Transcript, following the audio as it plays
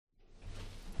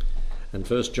And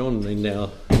 1 John in our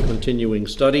continuing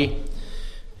study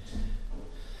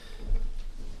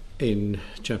in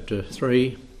chapter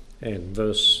 3 and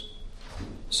verse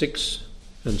 6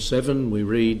 and 7 we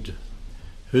read,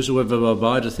 "Whosoever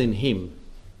abideth in him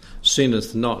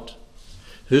sinneth not.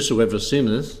 Whosoever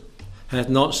sinneth hath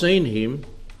not seen him,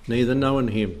 neither known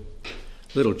him.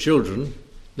 Little children,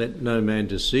 let no man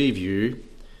deceive you.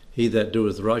 He that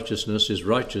doeth righteousness is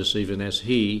righteous, even as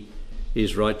he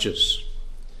is righteous."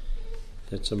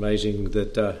 It's amazing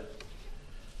that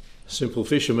simple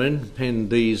fisherman penned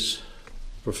these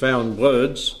profound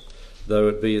words, though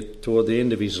it be toward the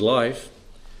end of his life.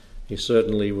 He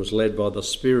certainly was led by the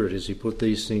Spirit as he put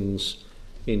these things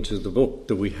into the book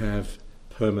that we have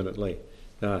permanently.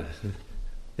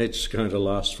 It's going to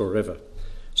last forever.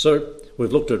 So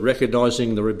we've looked at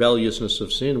recognising the rebelliousness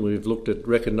of sin. We've looked at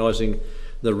recognising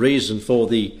the reason for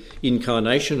the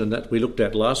incarnation, and that we looked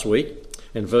at last week.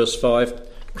 In verse 5,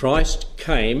 Christ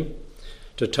came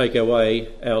to take away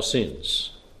our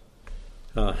sins.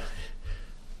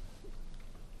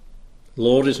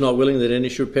 Lord is not willing that any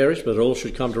should perish, but all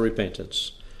should come to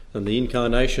repentance. And the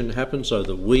incarnation happened so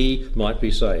that we might be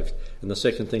saved. And the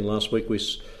second thing last week we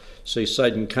see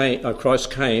Christ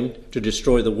came to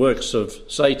destroy the works of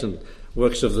Satan,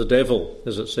 works of the devil,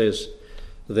 as it says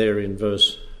there in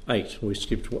verse 8. We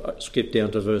skipped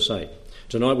down to verse 8.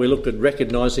 Tonight we looked at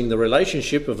recognising the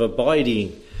relationship of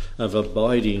abiding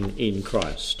in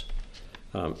Christ.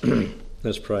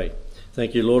 Let's pray.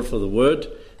 Thank you, Lord, for the word.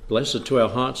 Bless it to our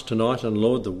hearts tonight, and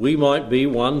Lord, that we might be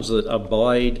ones that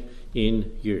abide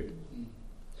in you,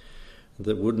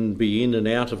 that wouldn't be in and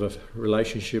out of a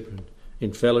relationship and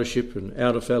in fellowship and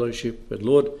out of fellowship, but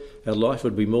Lord, our life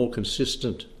would be more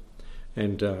consistent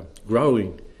and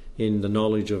growing in the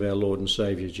knowledge of our Lord and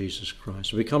Saviour Jesus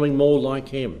Christ, becoming more like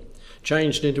him,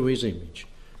 changed into his image.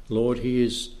 Lord, he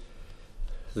is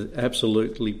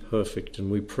absolutely perfect,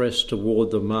 and we press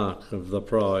toward the mark of the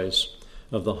prize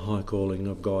of the high calling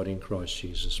of God in Christ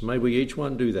Jesus. May we each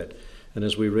one do that, and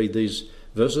as we read these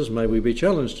verses, may we be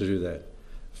challenged to do that,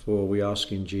 for we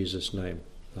ask in Jesus' name.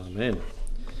 Amen.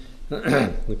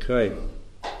 Okay.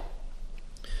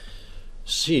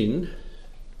 Sin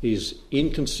is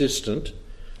inconsistent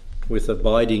with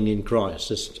abiding in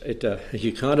Christ.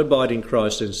 You can't abide in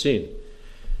Christ and sin.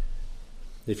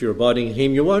 If you're abiding in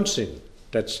him, you won't sin.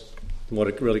 That's what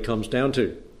it really comes down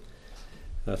to.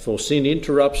 For sin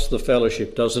interrupts the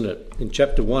fellowship, doesn't it? In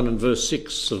chapter 1 and verse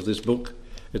 6 of this book,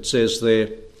 it says there,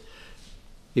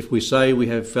 "If we say we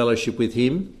have fellowship with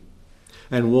him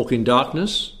and walk in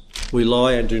darkness, we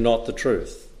lie and do not the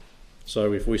truth."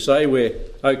 So if we say we're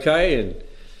okay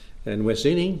and we're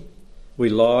sinning, we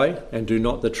lie and do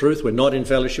not the truth. We're not in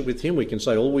fellowship with him. We can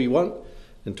say all we want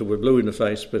until we're blue in the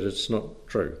face, but it's not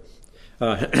true.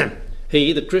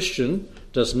 He, the Christian,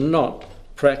 does not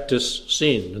practice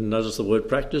sin. And notice the word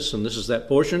practice, and this is that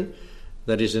portion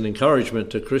that is an encouragement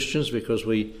to Christians because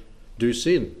we do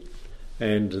sin.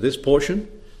 And this portion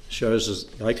shows us,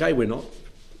 okay, we're not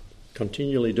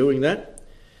continually doing that.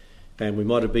 And we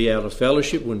might be out of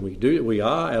fellowship when we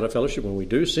are out of fellowship when we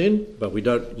do sin, but we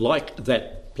don't like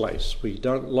that place. We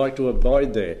don't like to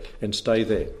abide there and stay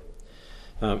there.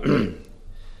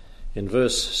 In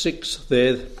verse 6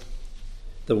 there,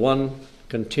 the one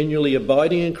continually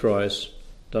abiding in Christ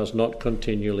does not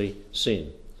continually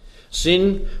sin.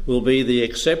 Sin will be the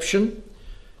exception.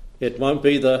 It won't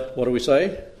be the, what do we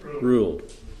say? Rule.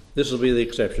 This will be the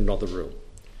exception, not the rule.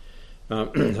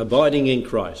 Abiding in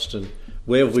Christ. And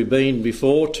where have we been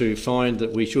before to find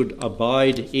that we should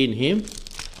abide in him?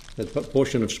 A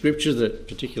portion of Scripture that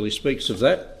particularly speaks of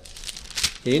that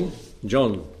in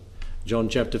John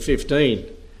chapter 15.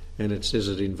 And it says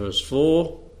it in verse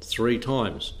 4 3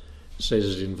 times. It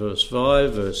says it in verse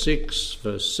 5, verse 6,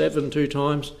 verse 7 2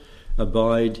 times.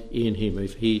 Abide in him.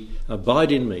 If he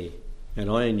abide in me and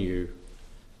I in you,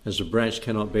 as a branch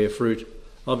cannot bear fruit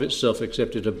of itself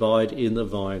except it abide in the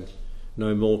vine,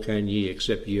 no more can ye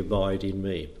except ye abide in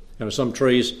me. Now some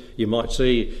trees you might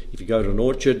see, if you go to an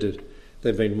orchard,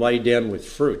 they've been weighed down with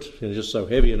fruit and it's just so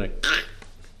heavy and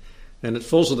it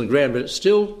falls on the ground, but it's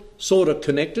still sort of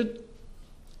connected.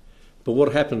 But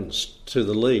what happens to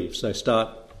the leaves? They start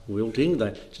wilting.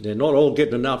 They're not all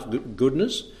getting enough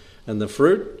goodness, and the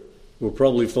fruit will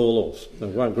probably fall off. It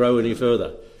won't grow any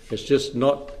further. It's just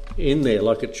not in there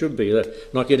like it should be. They're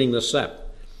not getting the sap.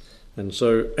 And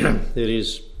so it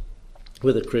is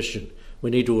with a Christian. We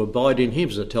need to abide in him,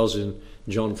 as it tells in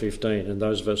John 15 and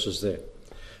those verses there.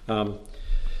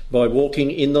 By walking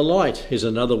in the light is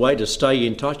another way to stay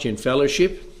in touch, in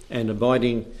fellowship, and abide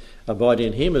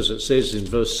in him, as it says in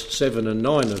verse 7 and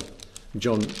 9 of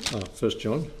 1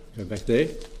 John. Go back there.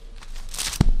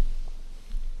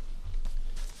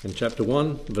 In chapter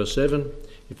 1, verse 7,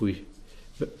 if we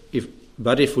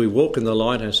walk in the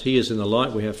light as he is in the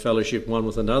light, we have fellowship one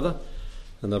with another,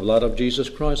 and the blood of Jesus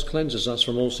Christ cleanses us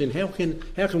from all sin. How can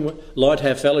light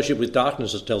have fellowship with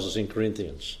darkness, as it tells us in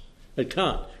Corinthians? It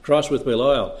can't. Christ with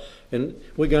Belial. And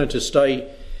we're going to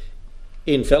stay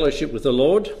in fellowship with the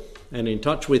Lord and in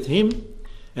touch with him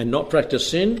and not practice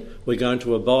sin. We're going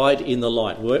to abide in the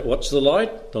light. What's the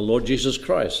light? The Lord Jesus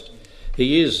Christ.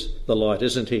 He is the light,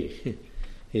 isn't he?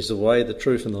 He's the way, the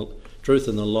truth and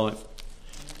the life.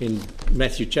 In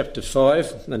Matthew chapter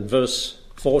 5 and verse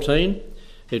 14,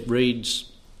 it reads,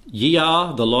 "Ye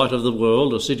are the light of the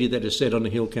world. A city that is set on a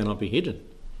hill cannot be hidden.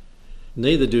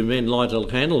 Neither do men light a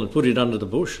candle and put it under the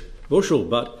bushel,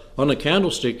 but on a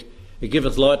candlestick it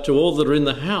giveth light to all that are in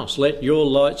the house. Let your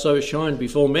light so shine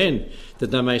before men,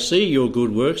 that they may see your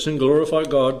good works and glorify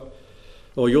God,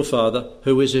 or your Father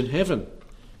who is in heaven."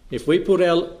 If we put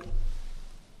our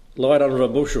light under a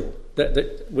bushel,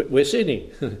 we're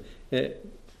sinning.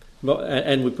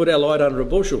 And we put our light under a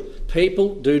bushel.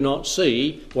 People do not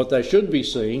see what they should be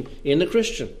seeing in the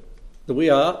Christian. That we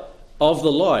are of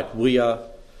the light. We are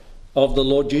of the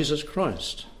Lord Jesus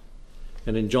Christ.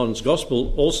 And in John's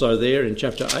Gospel, also there in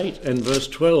chapter 8 and verse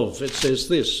 12, it says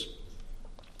this,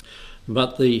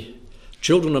 "But the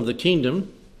children of the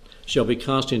kingdom shall be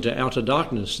cast into outer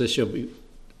darkness. There shall be..."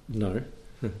 No.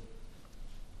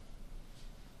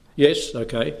 Yes,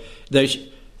 okay.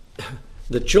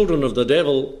 The children of the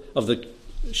devil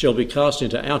shall be cast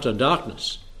into outer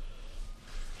darkness.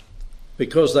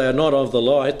 Because they are not of the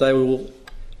light, they will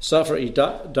suffer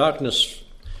darkness.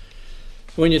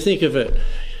 When you think of it,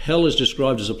 hell is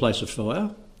described as a place of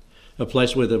fire, a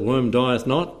place where the worm dieth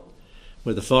not,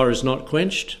 where the fire is not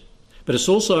quenched, but it's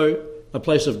also a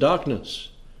place of darkness.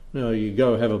 You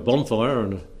go have a bonfire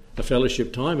and a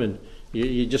fellowship time, and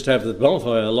you just have the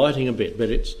bonfire lighting a bit, but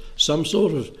it's some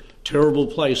sort of terrible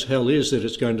place hell is, that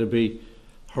it's going to be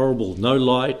horrible. No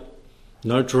light,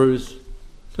 no truth,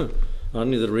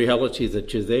 only the reality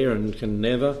that you're there and can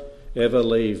never, ever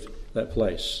leave that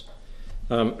place.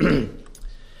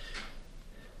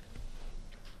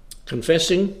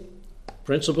 Confessing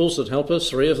principles that help us,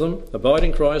 3 of them: abide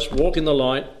in Christ, walk in the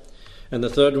light, and the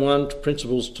third one,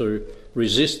 principles to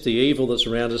resist the evil that's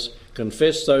around us.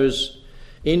 Confess those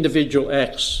individual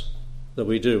acts that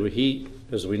we do.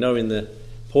 As we know in the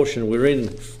portion we're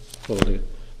in, or the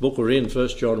book we're in,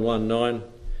 1 John 1:9,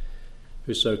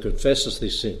 "Whoso confesses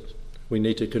these sins." We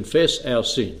need to confess our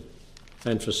sin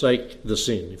and forsake the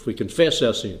sin. If we confess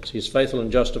our sins, he is faithful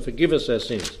and just to forgive us our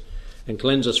sins and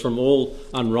cleanse us from all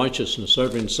unrighteousness.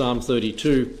 Over in Psalm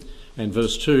 32 and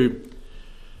verse 2,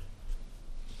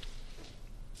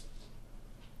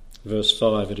 verse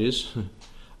 5 it is,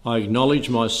 "I acknowledge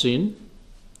my sin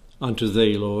unto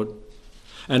thee, Lord,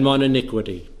 and mine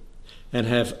iniquity, and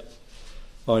have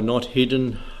I not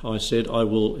hidden, I said, I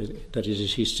will," that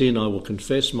is his sin, "I will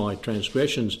confess my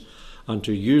transgressions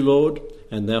unto you, Lord,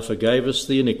 and thou forgavest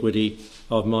the iniquity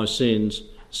of my sins,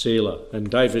 Selah."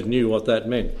 And David knew what that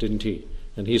meant, didn't he?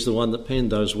 And he's the one that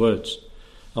penned those words.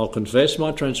 "I'll confess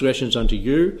my transgressions unto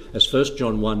you," as 1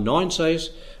 John 1:9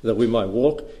 says, "that we might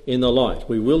walk in the light."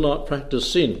 We will not practice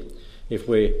sin if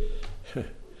we're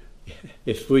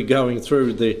going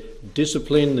through the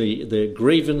discipline, the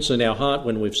grievance in our heart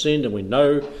when we've sinned and we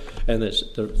know, and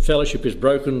the fellowship is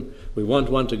broken. We want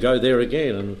one to go there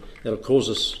again, and that'll cause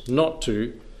us not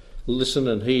to listen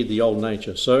and heed the old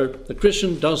nature. So the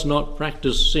Christian does not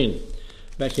practice sin.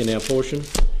 Back in our portion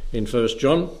in 1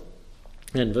 John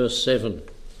and verse 7,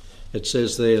 it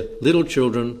says there, "Little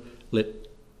children, let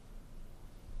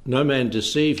no man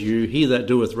deceive you. He that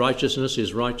doeth righteousness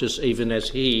is righteous, even as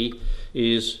he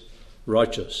is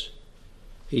righteous."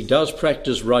 He does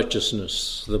practice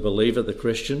righteousness, the believer, the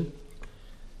Christian,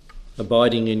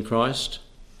 abiding in Christ.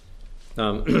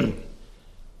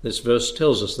 This verse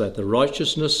tells us that the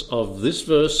righteousness of this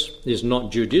verse is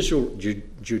not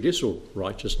judicial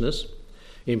righteousness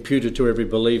imputed to every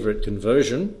believer at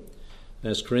conversion.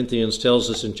 As Corinthians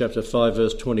tells us in chapter 5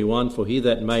 verse 21, "For he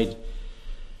that made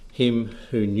him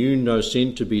who knew no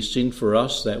sin to be sin for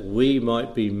us, that we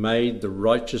might be made the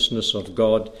righteousness of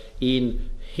God in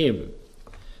him."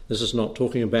 This is not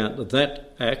talking about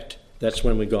that act, that's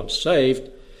when we got saved,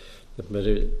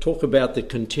 but talk about the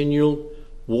continual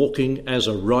walking as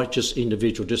a righteous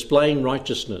individual, displaying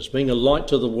righteousness, being a light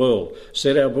to the world.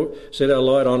 Set our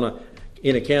light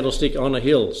in a candlestick on a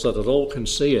hill so that all can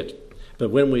see it.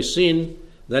 But when we sin,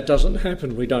 that doesn't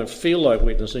happen. We don't feel like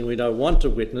witnessing. We don't want to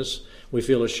witness. We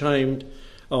feel ashamed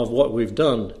of what we've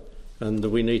done, and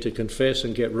we need to confess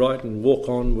and get right and walk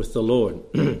on with the Lord.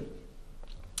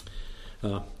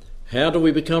 How do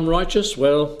we become righteous?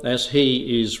 Well, as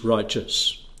he is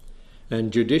righteous.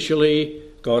 And judicially,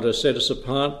 God has set us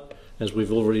apart, as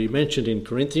we've already mentioned in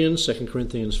Corinthians, 2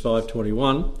 Corinthians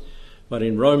 5:21, but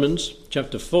in Romans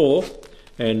chapter 4,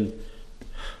 and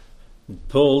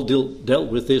Paul dealt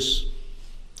with this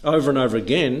over and over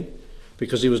again,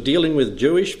 because he was dealing with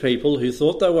Jewish people who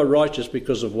thought they were righteous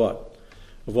because of what?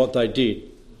 Of what they did.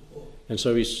 And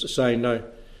so he's saying,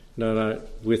 no,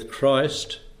 with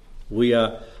Christ we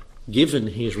are given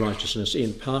his righteousness,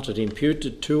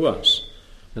 imputed to us.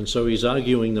 And so he's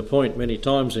arguing the point many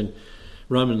times in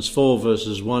Romans 4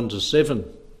 verses 1 to 7.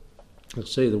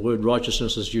 Let's see, the word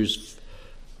righteousness is used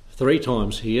 3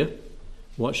 times here.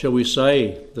 What shall we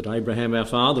say that Abraham our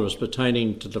father, as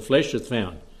pertaining to the flesh, hath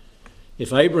found?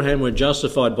 If Abraham were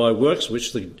justified by works,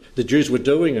 which the Jews were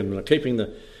doing, and keeping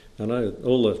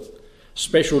all the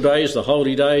special days, the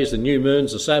holy days, the new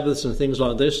moons, the Sabbaths and things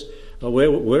like this,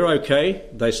 we're okay.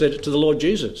 They said it to the Lord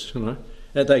Jesus, and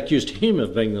they accused him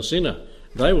of being the sinner.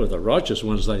 They were the righteous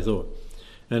ones, they thought.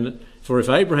 And for if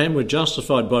Abraham were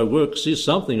justified by works, is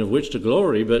something of which to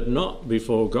glory, but not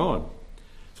before God.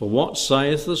 For what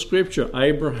saith the Scripture?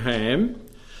 Abraham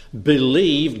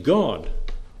believed God,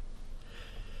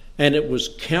 and it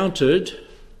was counted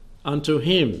unto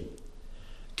him.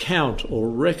 Count or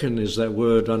reckon is that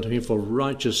word unto him for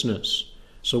righteousness.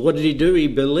 So what did he do? He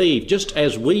believed, just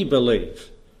as we believe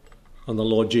on the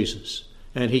Lord Jesus.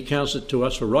 And he counts it to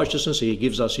us for righteousness. He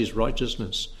gives us his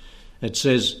righteousness. It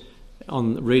says,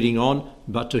 reading on,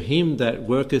 but to him that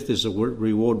worketh is a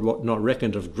reward not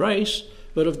reckoned of grace,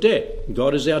 but of debt.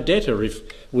 God is our debtor if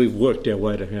we've worked our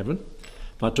way to heaven.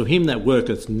 But to him that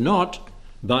worketh not,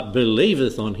 but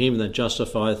believeth on him that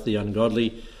justifieth the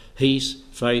ungodly, his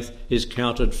faith is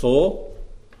counted for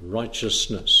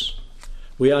righteousness.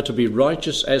 We are to be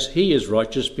righteous as he is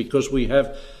righteous, because we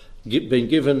have been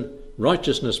given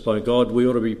righteousness by God. We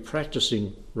ought to be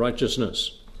practicing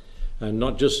righteousness, and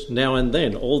not just now and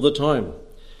then, all the time.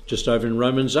 Just over in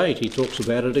Romans 8, he talks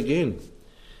about it again.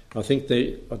 I think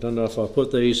I don't know if I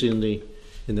put these in the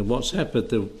WhatsApp, but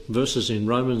the verses in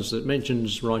Romans that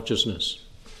mentions righteousness.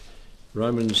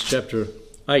 Romans chapter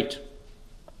 8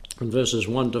 and verses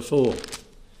 1 to 4.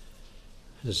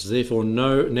 There's therefore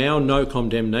now no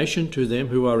condemnation to them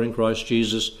who are in Christ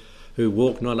Jesus, who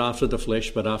walk not after the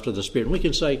flesh but after the Spirit. And we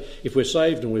can say, if we're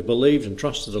saved and we've believed and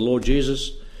trusted the Lord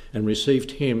Jesus and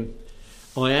received him,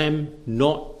 I am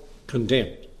not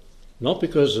condemned. Not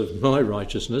because of my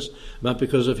righteousness, but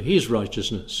because of his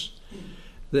righteousness.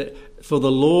 For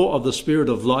the law of the Spirit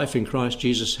of life in Christ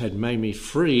Jesus had made me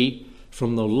free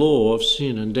from the law of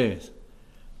sin and death.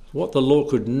 What the law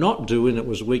could not do, and it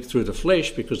was weak through the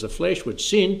flesh, because the flesh would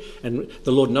sin, and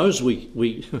the Lord knows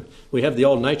we have the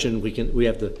old nature, and we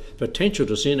have the potential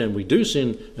to sin, and we do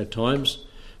sin at times.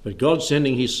 But God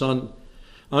sending his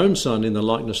own Son in the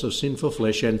likeness of sinful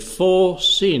flesh, and for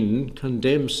sin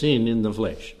condemned sin in the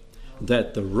flesh,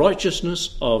 that the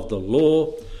righteousness of the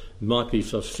law might be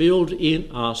fulfilled in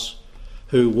us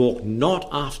who walk not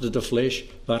after the flesh,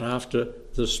 but after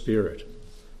the Spirit.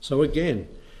 So again,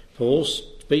 Paul's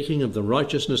speaking of the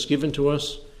righteousness given to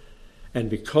us, and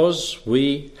because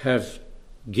we have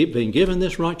been given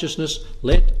this righteousness,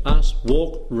 let us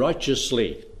walk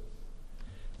righteously.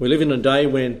 We live in a day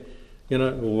when,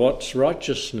 what's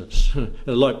righteousness?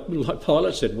 like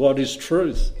Pilate said, what is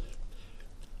truth?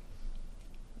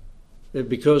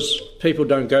 Because people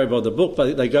don't go by the book,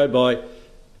 but they go by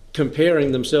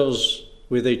comparing themselves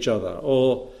with each other,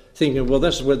 or thinking, well,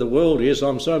 that's where the world is,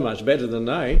 I'm so much better than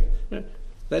they.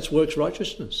 That's works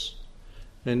righteousness.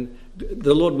 And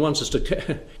the Lord wants us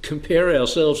to compare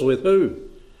ourselves with who?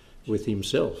 With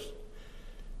himself.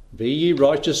 Be ye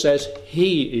righteous as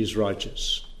he is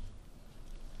righteous.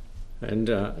 And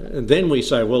then we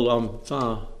say, well, I'm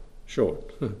far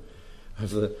short of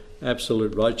the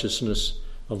absolute righteousness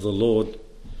of the Lord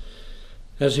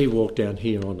as he walked down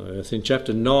here on earth. In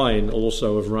chapter 9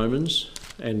 also of Romans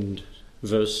and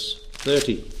verse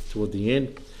 30 toward the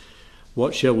end,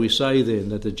 what shall we say then?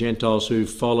 That the Gentiles who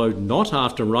followed not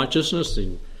after righteousness,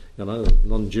 the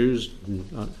non-Jews,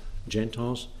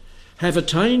 Gentiles, have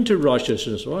attained to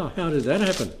righteousness. Wow, how did that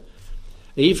happen?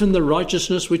 Even the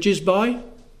righteousness which is by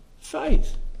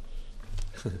faith.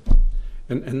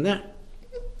 and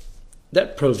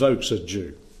that provokes a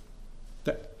Jew,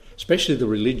 especially the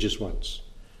religious ones,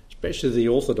 especially the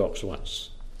Orthodox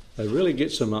ones. They really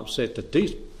get them upset that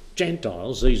these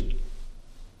Gentiles, these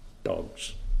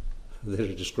dogs that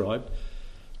are described,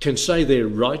 can say they're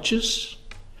righteous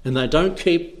and they don't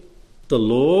keep the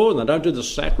law and they don't do the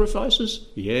sacrifices.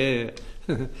 Yeah,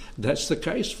 that's the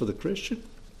case for the Christian.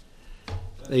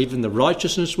 Even the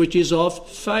righteousness which is of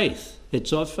faith.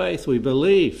 It's of faith. We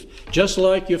believe. Just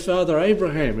like your father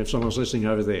Abraham, if someone's listening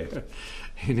over there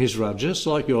in Israel, just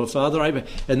like your father Abraham.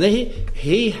 And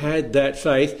he had that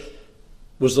faith.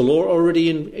 Was the law already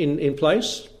in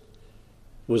place?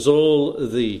 Was all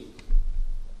the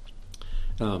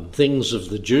things of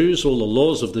the Jews, all the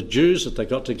laws of the Jews that they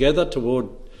got together toward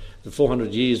the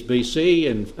 400 years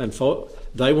BC,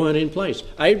 they weren't in place.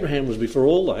 Abraham was before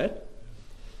all that,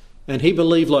 and he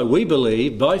believed like we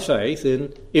believe by faith,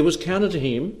 and it was counted to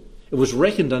him, it was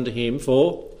reckoned unto him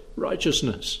for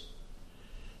righteousness.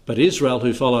 But Israel,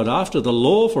 who followed after the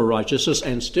law for righteousness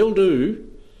and still do,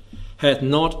 hath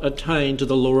not attained to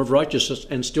the law of righteousness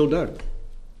and still don't.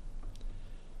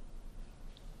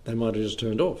 They might have just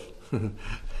turned off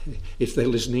if they're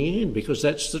listening in, because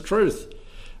that's the truth.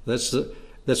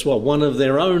 That's what one of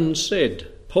their own said.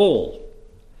 Paul,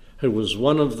 who was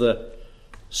one of the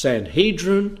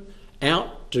Sanhedrin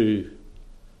out to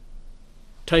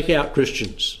take out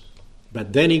Christians.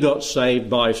 But then he got saved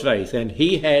by faith, and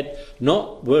he had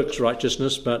not works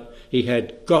righteousness, but he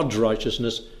had God's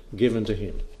righteousness given to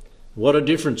him. What a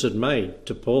difference it made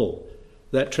to Paul.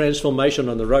 That transformation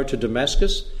on the road to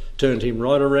Damascus turned him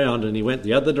right around, and he went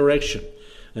the other direction.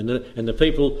 And the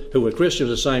people who were Christians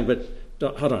are saying, but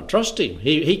I don't trust him.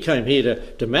 He came here to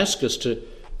Damascus to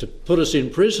put us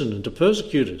in prison and to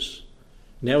persecute us.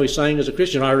 Now he's saying as a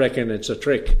Christian, I reckon it's a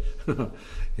trick.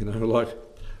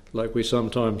 Like we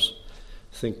sometimes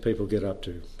think people get up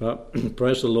to. But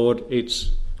praise the Lord,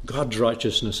 it's God's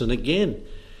righteousness. And again,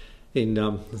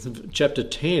 in chapter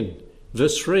 10,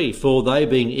 verse 3, for they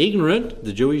being ignorant,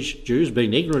 the Jews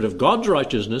being ignorant of God's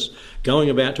righteousness, going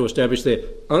about to establish their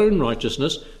own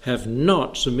righteousness, have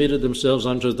not submitted themselves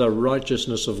unto the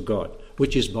righteousness of God,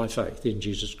 which is by faith in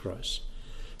Jesus Christ.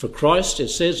 For Christ, it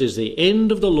says, is the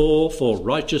end of the law for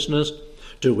righteousness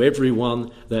to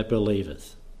everyone that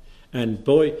believeth. And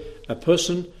boy, a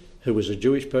person who is a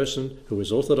Jewish person, who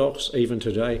is Orthodox even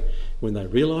today, when they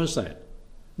realise that,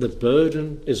 the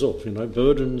burden is off.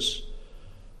 Burdens...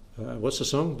 what's the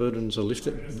song? Burdens are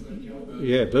lifted.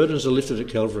 Yeah, burdens are lifted at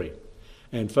Calvary.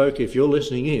 And folk, if you're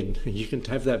listening in, you can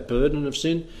have that burden of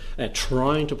sin and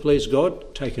trying to please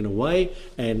God taken away,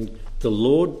 and the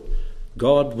Lord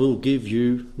God will give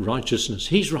you righteousness.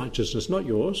 His righteousness, not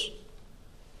yours.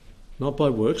 Not by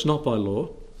works, not by law.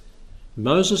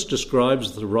 Moses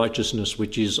describes the righteousness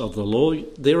which is of the law.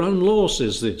 Their own law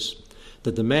says this,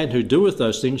 that the man who doeth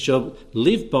those things shall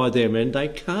live by them, and they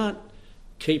can't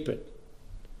keep it.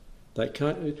 They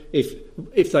can't.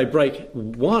 If they break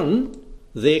one,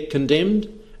 they're condemned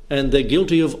and they're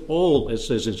guilty of all, it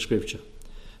says in Scripture.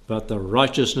 But the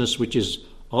righteousness which is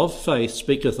of faith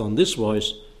speaketh on this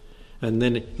wise, and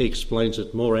then he explains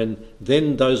it more. And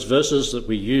then those verses that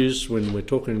we use when we're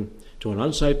talking to an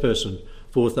unsaved person,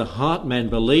 for with the heart man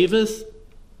believeth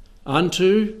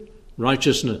unto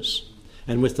righteousness,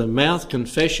 and with the mouth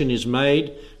confession is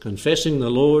made, confessing the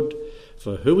Lord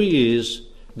for who he is,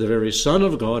 the very Son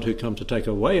of God who come to take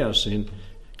away our sin.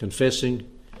 Confession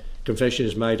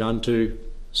is made unto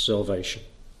salvation.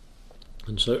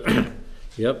 And so,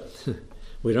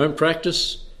 we don't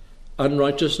practice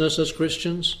unrighteousness as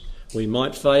Christians. We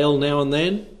might fail now and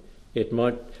then. It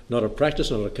might not a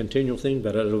practice, not a continual thing,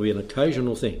 but it'll be an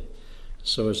occasional thing.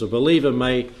 So as a believer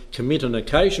may commit an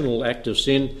occasional act of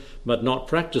sin, but not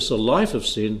practice a life of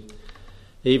sin,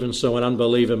 even so an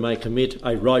unbeliever may commit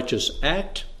a righteous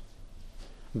act,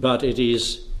 but it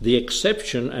is the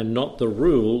exception and not the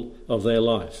rule of their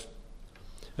life.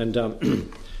 And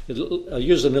I'll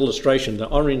use an illustration, the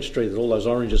orange tree that all those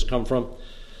oranges come from,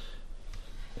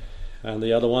 and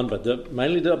the other one, but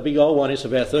mainly the big old one is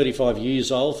about 35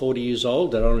 years old, 40 years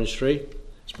old, that orange tree.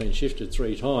 It's been shifted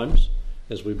 3 times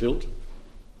as we built,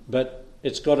 but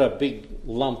it's got a big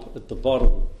lump at the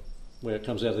bottom where it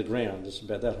comes out of the ground. It's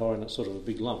about that high and it's sort of a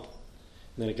big lump.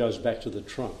 And then it goes back to the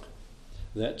trunk.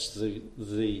 That's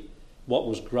the what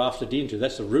was grafted into.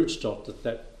 That's the rootstock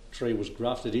that tree was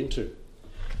grafted into.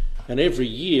 And every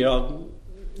year,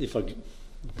 if I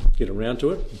get around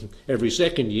to it, every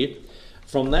second year,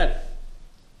 from that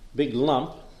big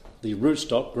lump, the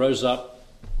rootstock grows up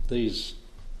these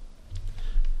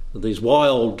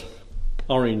wild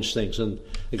orange things, and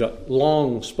they've got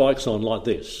long spikes on like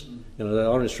this. The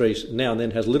orange tree now and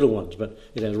then has little ones, but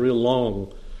it has real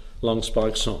long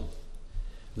spikes on.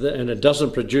 And it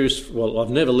doesn't produce, well, I've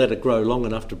never let it grow long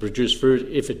enough to produce fruit.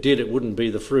 If it did, it wouldn't be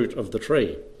the fruit of the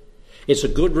tree. It's a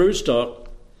good rootstock.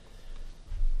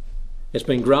 It's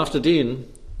been grafted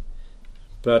in,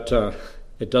 but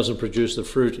it doesn't produce the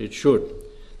fruit it should.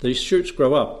 These shoots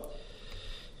grow up,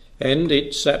 and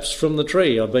it saps from the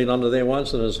tree. I've been under there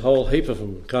once, and there's a whole heap of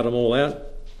them. Cut them all out,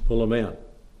 pull them out.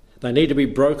 They need to be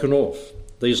broken off,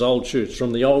 these old shoots,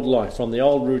 from the old life, from the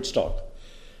old rootstock,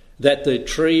 that the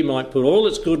tree might put all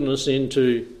its goodness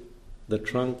into the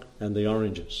trunk and the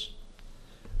oranges.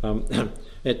 And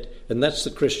that's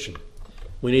the Christian.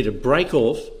 We need to break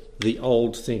off the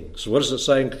old things. What does it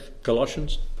say in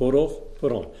Colossians? Put off,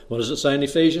 put on. What does it say in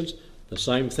Ephesians? The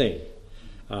same thing.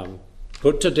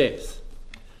 Put to death.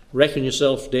 Reckon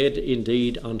yourself dead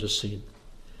indeed unto sin.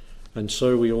 And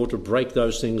so we ought to break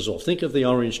those things off. Think of the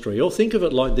orange tree, or think of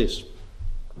it like this.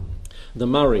 The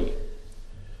Murray.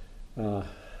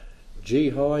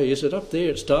 Gee-high, is it up there?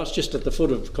 It starts just at the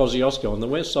foot of Kosciuszko, on the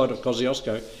west side of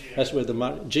Kosciuszko. That's where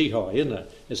the Gee-high, isn't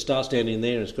it? It starts down in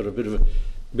there, and it's got a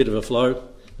bit of a flow.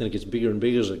 Then it gets bigger and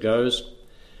bigger as it goes.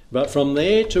 But from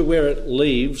there to where it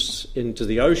leaves into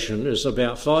the ocean is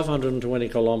about 520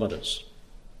 kilometres.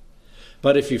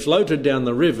 But if you floated down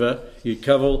the river, you'd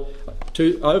cover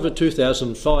over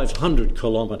 2,500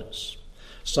 kilometres.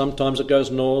 Sometimes it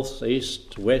goes north,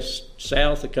 east, west,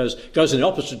 south. It goes in the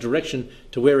opposite direction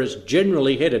to where it's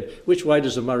generally headed. Which way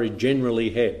does the Murray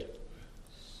generally head?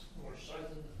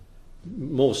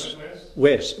 More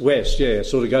west, yeah. It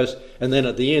sort of goes, and then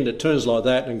at the end it turns like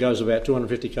that and goes about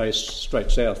 250 k's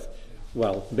straight south.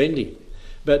 Well, bendy.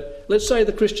 But let's say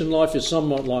the Christian life is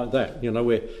somewhat like that. You know,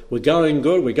 we're going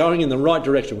good, we're going in the right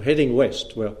direction, we're heading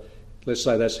west. Well, let's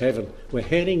say that's heaven. We're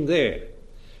heading there.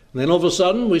 And then all of a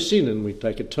sudden we sin and we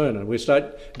take a turn and we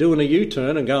start doing a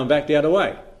U-turn and going back the other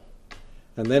way.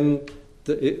 And then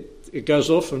it goes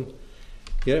off and,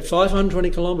 520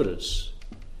 kilometres.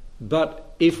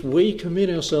 But if we commit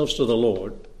ourselves to the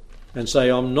Lord and say,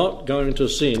 I'm not going to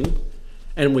sin,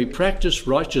 and we practice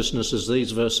righteousness, as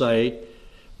these verses say,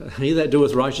 he that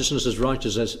doeth righteousness is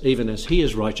righteous even as he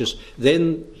is righteous,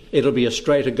 then it'll be a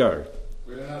straighter go.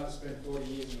 We don't have to spend 40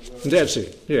 years in the world. That's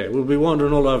it. Yeah, we'll be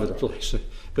wandering all over the place.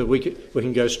 But we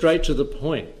can go straight to the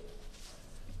point.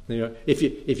 You know, if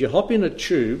you hop in a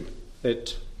tube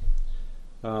at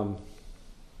where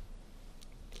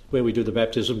we do the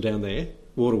baptism down there,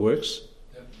 Waterworks,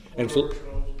 and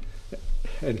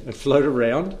float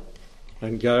around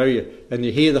and go, and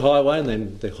you hear the highway, and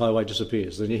then the highway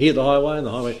disappears. Then you hear the highway, and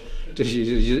the highway, because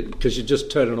you're just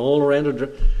turning all around.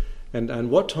 And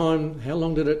what time? How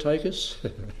long did it take us?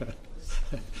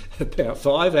 About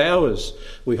 5 hours.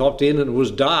 We hopped in and it was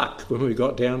dark when we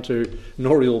got down to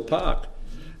Noriel Park,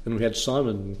 and we had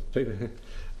Simon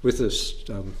with us,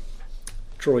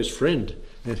 Troy's friend,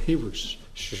 and he was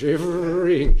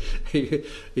shivering. He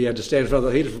had to stand in front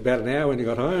of the heater for about an hour when he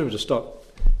got home to stop.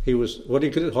 He was, what do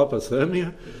you call it,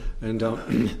 hypothermia? And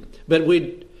but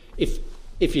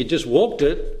if you just walked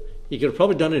it, you could have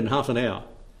probably done it in half an hour.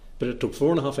 But it took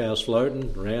 4.5 hours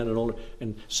floating around and all.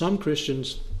 And some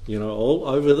Christians, all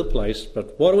over the place.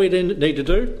 But what do we need to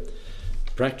do?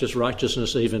 Practice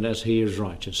righteousness even as he is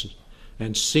righteous.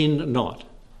 And sin not.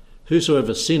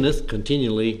 Whosoever sinneth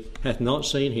continually hath not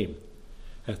seen him.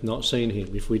 Hath not seen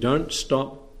him. If we don't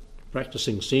stop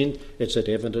practicing sin, it's at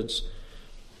evidence.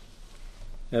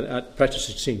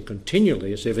 Practicing sin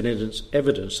continually is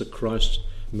evidence that Christ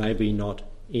may be not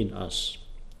in us.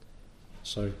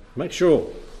 So make sure,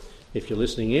 if you're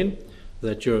listening in,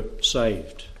 that you're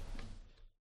saved.